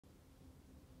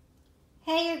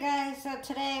Hey you guys, so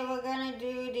today we're gonna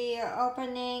do the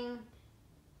opening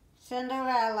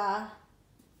Cinderella.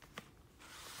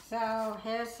 So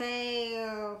here's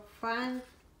a front,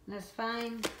 this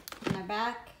front and the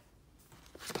back.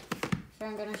 So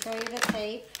I'm gonna show you the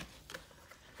tape.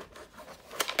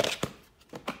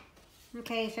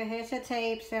 Okay, so here's the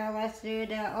tape, so let's do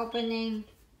the opening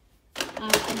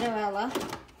of Cinderella.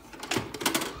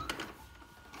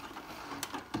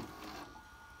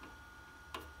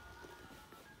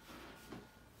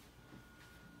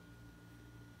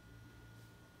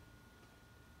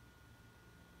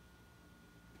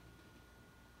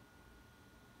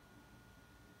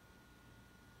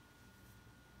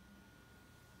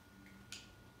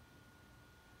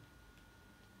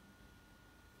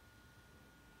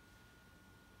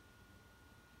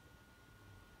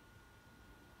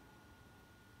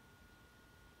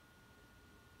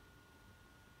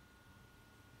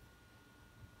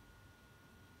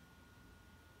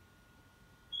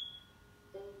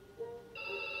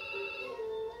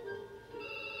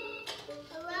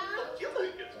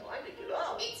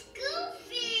 It's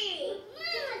Goofy!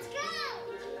 Mom, let's go!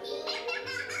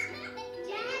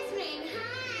 Jasmine,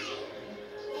 hi!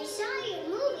 I saw your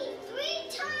movie 3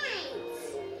 times!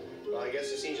 Well, I guess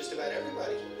you've seen just about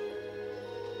everybody.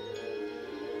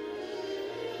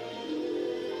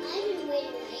 I've been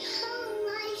waiting my whole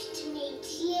life to meet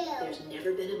you. There's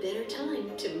never been a better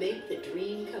time to make the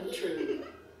dream come true.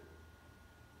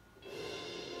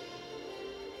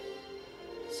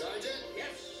 Sergeant?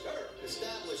 Yes, sir.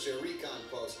 Establish your recon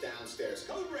post downstairs.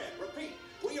 Code Red, repeat.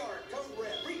 We are Code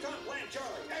Red. Recon plan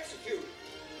Charlie. Execute.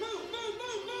 Move, move,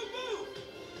 move, move, move.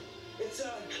 It's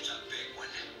a big one.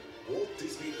 Walt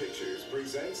Disney Pictures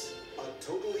presents a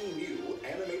totally new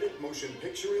animated motion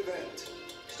picture event.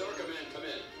 Star Command, come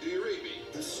in. Do you read me?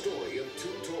 The story of 2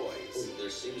 toys. There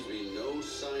seems to be no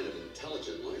sign of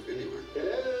intelligent life anywhere.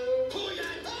 Hello.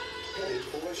 Headed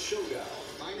for a showdown.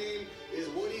 My name is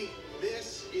Woody.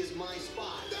 This is my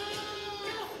spot.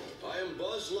 I am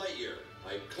Buzz Lightyear.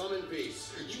 I come in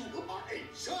peace. You are a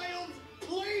child's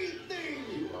plaything.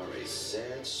 You are a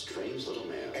sad, strange little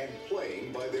man. And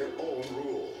playing by their own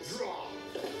rules. Draw.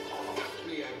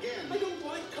 Me again. I don't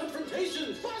like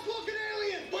confrontations. Fast-looking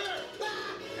alien. Where?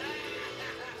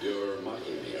 You're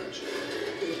mocking me, aren't you?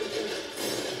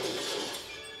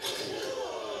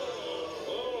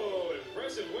 Oh,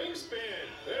 impressive wingspan.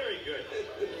 Very good.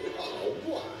 Oh,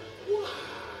 what? What?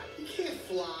 You can't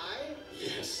fly.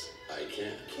 Yes, I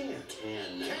can. Can't.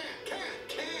 Can.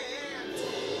 Can't.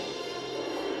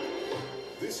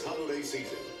 This holiday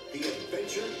season, the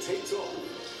adventure takes off.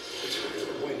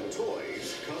 When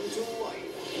toys come to life.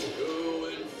 To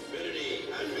infinity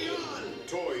and beyond.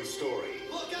 Toy Story.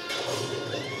 Look out!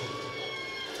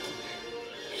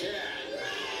 Can.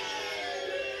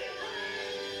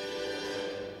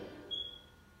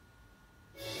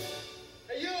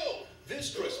 Hey, yo!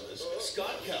 This Christmas,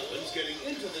 Scott Calvin's getting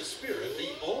into the spirit the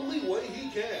only way he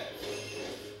can.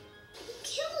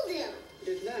 Killed him!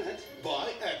 Did not.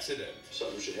 By accident.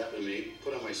 Something should happen to me.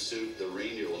 Put on my suit. The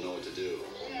reindeer will know what to do.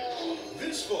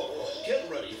 This fall, get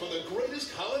ready for the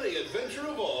greatest holiday adventure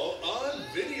of all on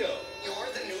video. You're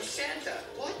the new Santa.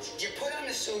 What? You put on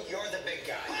the suit, you're the big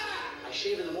guy. I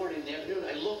shave in the morning and in the afternoon.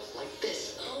 I look like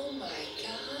this. Oh my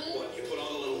God. What, you put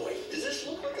on a little weight? Does this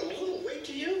look like a little weight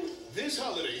to you? This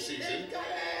holiday season,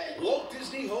 Walt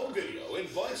Disney Home Video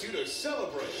invites you to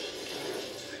celebrate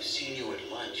I've seen you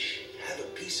at lunch. Have a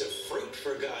piece of fruit,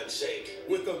 for God's sake.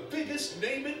 with the biggest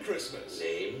name in Christmas.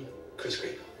 Name? Chris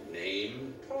Kringle.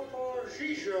 Name? Papa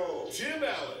Shisho. Jim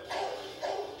Allen,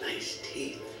 Nice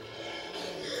teeth.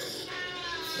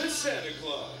 the Santa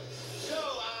Claus. So,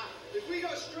 if we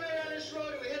go straight on this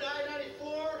road and we hit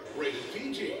I-94? Rated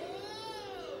PG.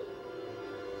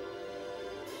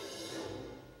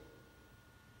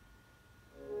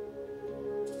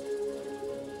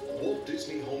 Walt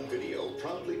Disney Home Video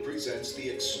proudly presents the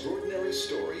extraordinary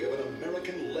story of an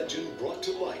American legend brought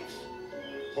to life.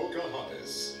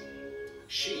 Pocahontas.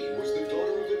 She was the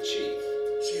daughter of a chief.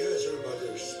 She has her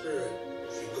mother's spirit.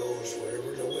 She goes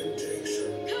wherever the wind takes her.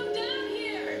 Come down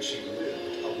here! And she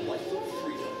lived a life of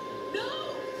freedom.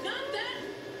 No, not that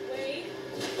way.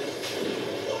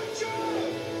 Watch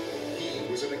out!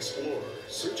 He was an explorer,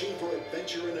 searching for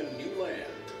adventure in a new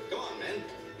land. Come on, man.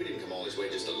 We didn't come all this way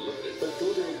just to look at it. But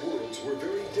though their worlds were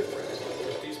very different,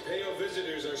 These pale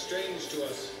visitors are strange to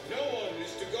us. No one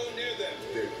is to go near them.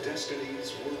 their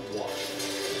destinies were one.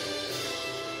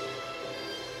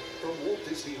 From Walt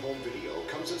Disney Home Video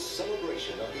comes a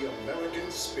celebration of the American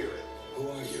spirit. Who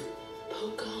are you?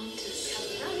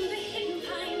 Pocahontas. From the hidden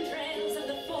pine trails of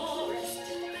the forest,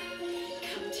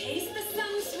 come taste the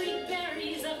sun-sweet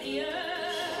berries of the earth.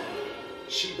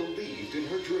 she believed in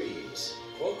her dreams.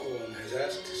 Quoquan has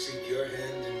asked to seek your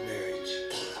hand in marriage.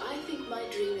 I think my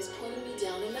dream is pointing me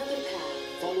down another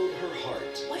path. Followed her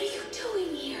heart. What are you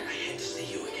doing here? I had to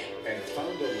see you again. And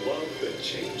found a love that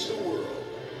changed the world.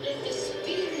 Let the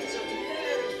spirits of the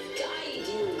earth guide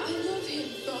you. I love him,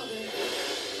 Father.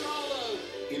 Follow!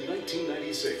 In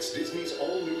 1996, Disney's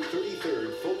all-new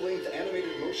 33rd full-length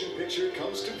animated motion picture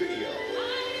comes to video.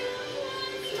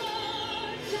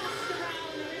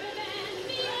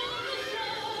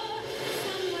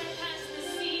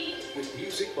 With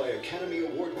music by Academy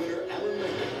Award winner Alan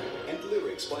Menken and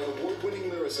lyrics by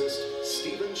award-winning lyricist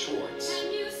Stephen Schwartz.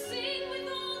 Can you sing with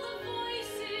all the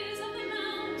voices of the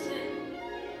mountain?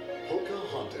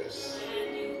 Pocahontas.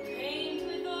 Can you paint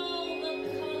with all the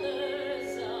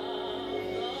colors of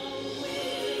the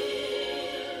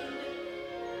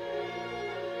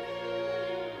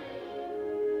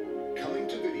wind? Coming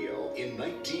to video in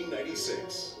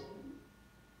 1996.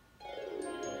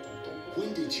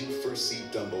 When did you first see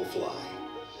Dumbo fly?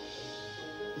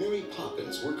 Mary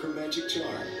Poppins work her magic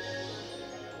charm?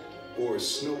 Or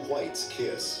Snow White's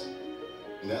kiss?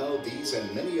 Now these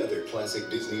and many other classic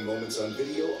Disney moments on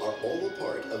video are all a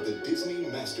part of the Disney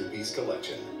Masterpiece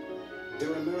Collection.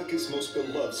 They're America's most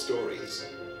beloved stories,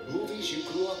 movies you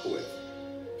grew up with,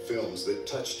 films that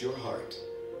touched your heart.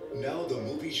 Now the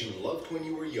movies you loved when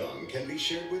you were young can be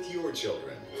shared with your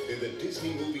children. They're the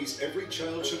Disney movies every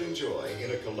child should enjoy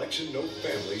in a collection no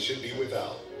family should be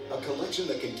without. A collection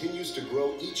that continues to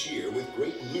grow each year with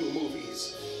great new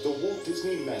movies. The Walt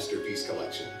Disney Masterpiece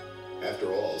Collection.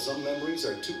 After all, some memories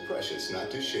are too precious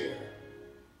not to share.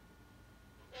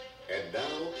 And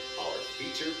now, our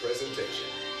feature presentation.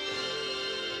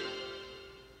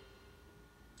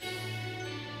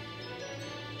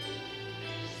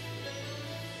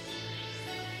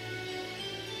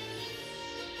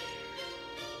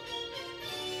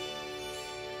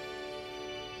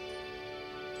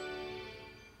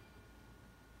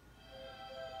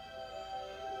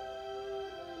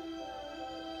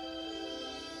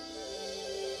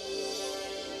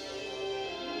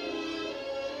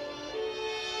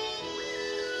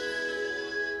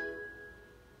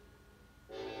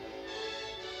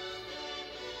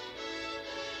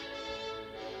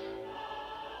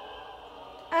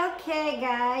 Okay,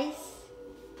 guys.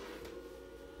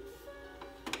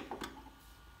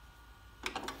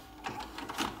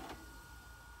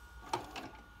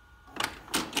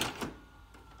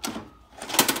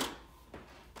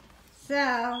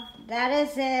 So, that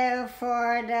is it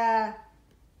for the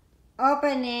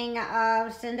opening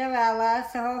of Cinderella.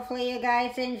 So hopefully you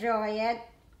guys enjoy it.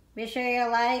 Be sure you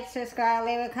like, subscribe,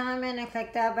 leave a comment, and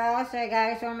click that bell so you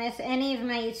guys won't miss any of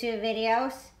my YouTube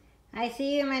videos. I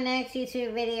see you in my next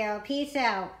YouTube video. Peace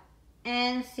out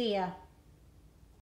and see ya.